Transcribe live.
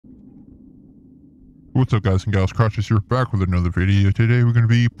What's up, guys and gals? Crotches here, back with another video. Today we're going to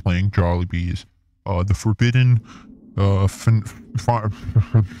be playing Jollybees, the forbidden FNAF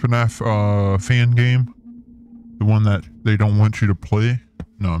fan game. The one that they don't want you to play.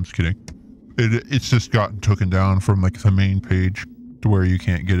 No, I'm just kidding. It's just gotten taken down from like the main page to where you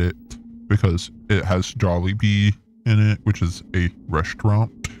can't get it because it has Jollybee in it, which is a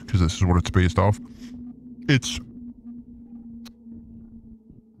restaurant, because this is what it's based off. It's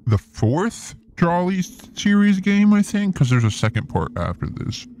the fourth Jolly series game, I think, because there's a second part after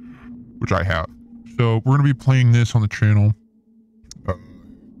this, which I have. So we're going to be playing this on the channel.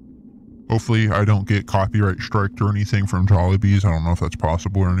 Hopefully I don't get copyright striked or anything from Jollybees. I don't know if that's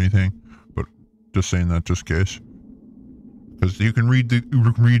possible or anything, but just saying that just in case. Because you can read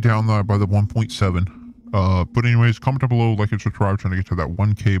down by the 1.7. But anyways, comment down below, like and subscribe, trying to get to that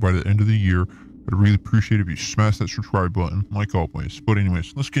 1K by the end of the year. I'd really appreciate it if you smash that subscribe button, like always. But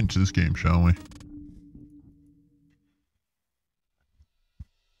anyways, let's get into this game, shall we?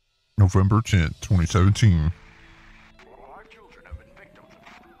 November 10th, 2017. Our children have been victims of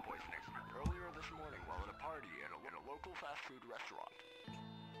food poisoning earlier this morning while at a party in a local fast food restaurant.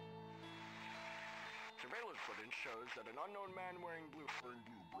 Surveillance footage shows that an unknown man wearing blue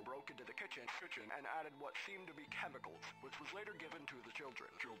broke into the kitchen and added what seemed to be chemicals, which was later given to the children.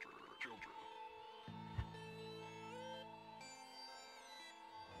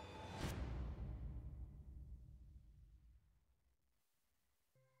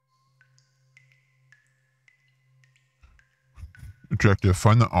 Objective,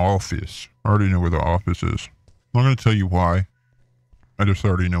 find the office. I already know where the office is. I'm not going to tell you why. I just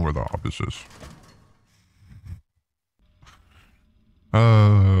already know where the office is.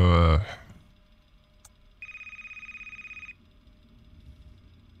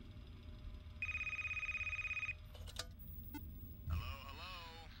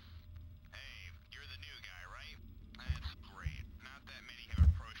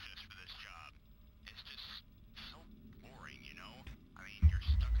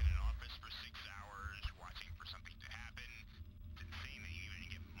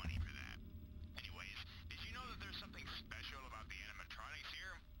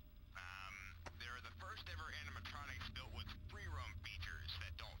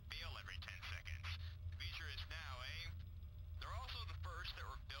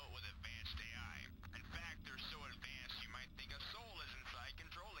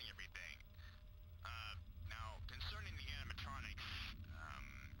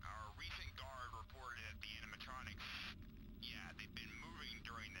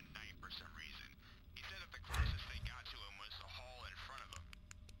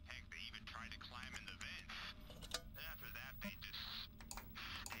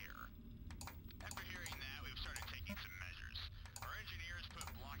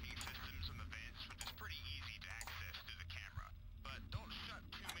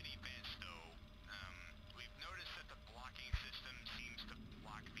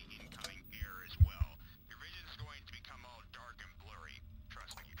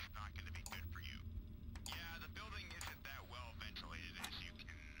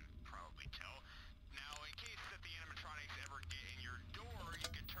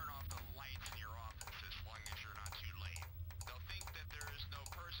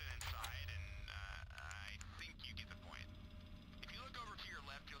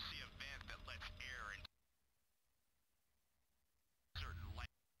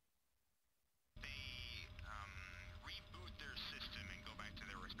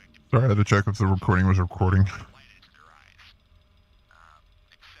 Sorry, I had to check if the recording was recording.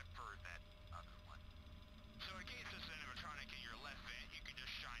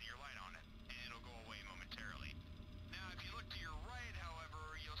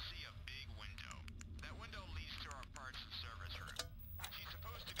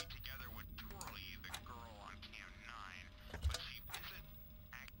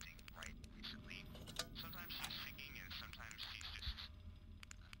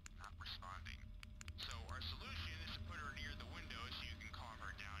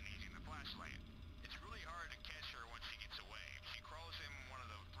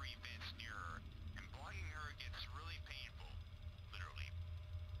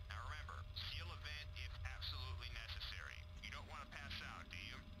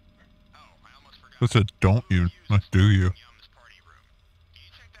 I said, don't you, not do you.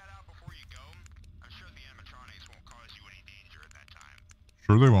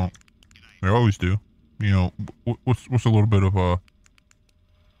 Sure they won't. They always do. You know, what's a little bit of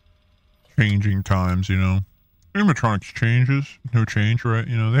changing times, you know? Animatronics changes. No change, right?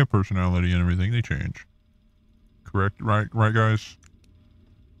 You know, they have personality and everything. They change. Correct? Right, guys?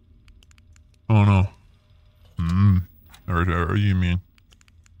 Oh no. Or you mean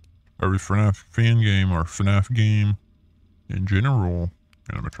every FNAF fan game or FNAF game in general,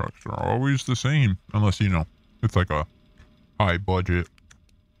 animatronics are always the same. Unless, you know, it's like a high budget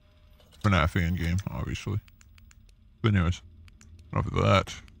FNAF fan game, obviously. But anyways, enough of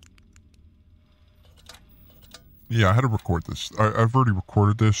that. Yeah, I had to record this. I've already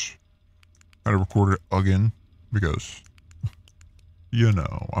recorded this. I had to record it again because, you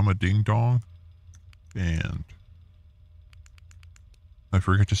know, I'm a ding-dong. And I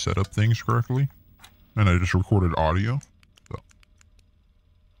forget to set up things correctly. And I just recorded audio. So.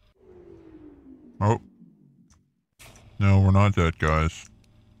 Oh. No, we're not dead, guys.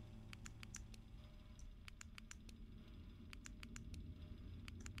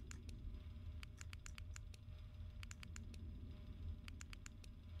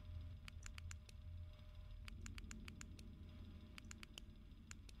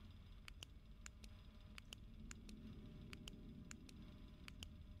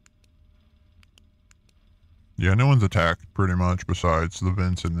 Yeah, no one's attacked, pretty much, besides the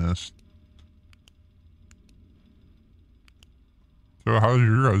vents in this. So how's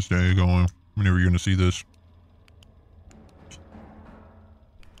your guys' day going? When are you going to see this?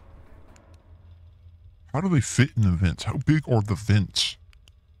 How do they fit in the vents? How big are the vents?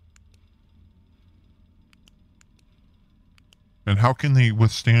 And how can they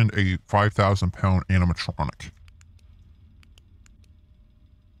withstand a 5,000-pound animatronic?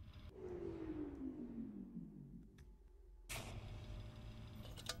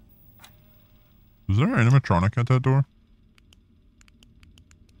 Was there an animatronic at that door?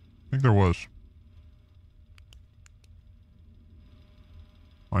 I think there was.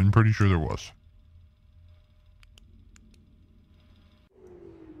 I'm pretty sure there was.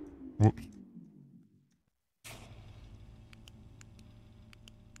 Whoops.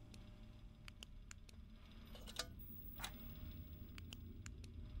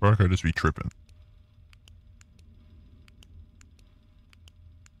 Or I could just be tripping.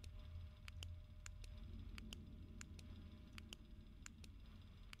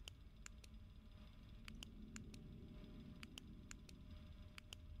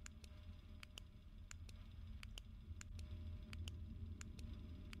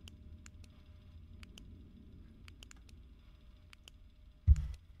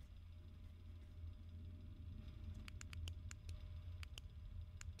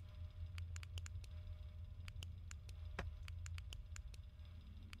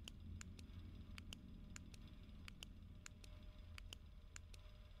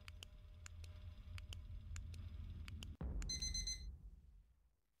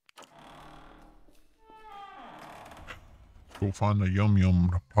 Go find the Yum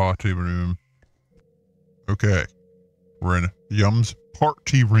Yum party room. Okay. We're in Yum's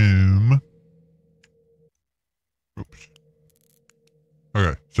party room. Oops.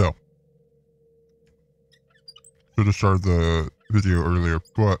 Okay, so. Should have started the video earlier,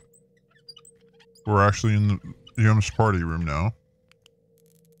 but we're actually in the Yum's party room now.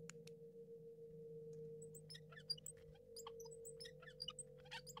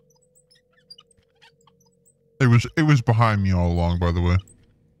 It was behind me all along, by the way.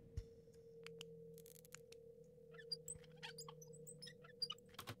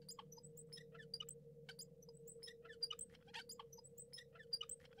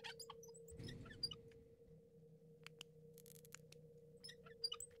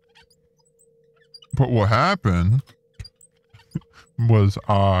 But what happened was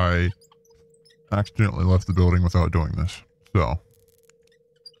I accidentally left the building without doing this. So,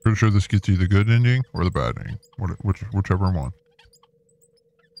 pretty sure this gets you the good ending or the bad ending, whichever one.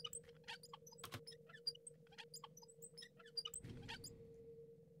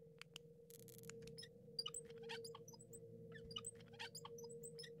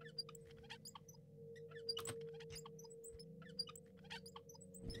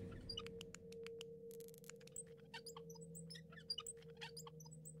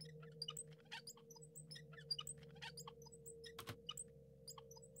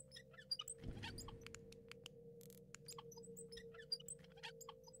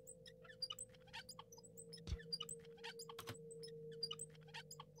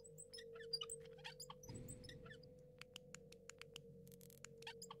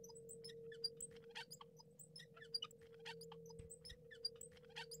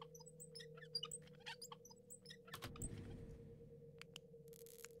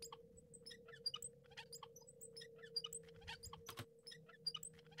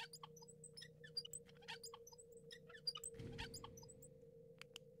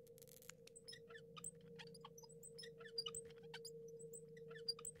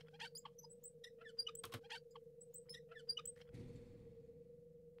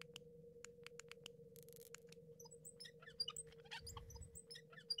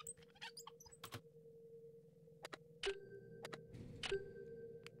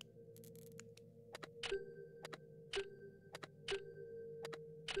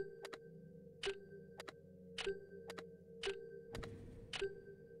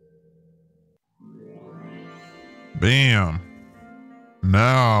 Bam.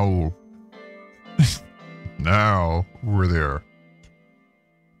 Now. Now we're there.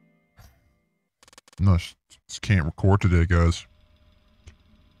 No, just can't record today, guys.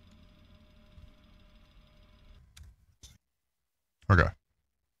 Okay.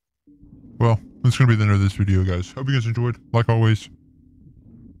 Well, that's going to be the end of this video, guys. Hope you guys enjoyed. Like always,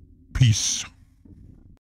 peace.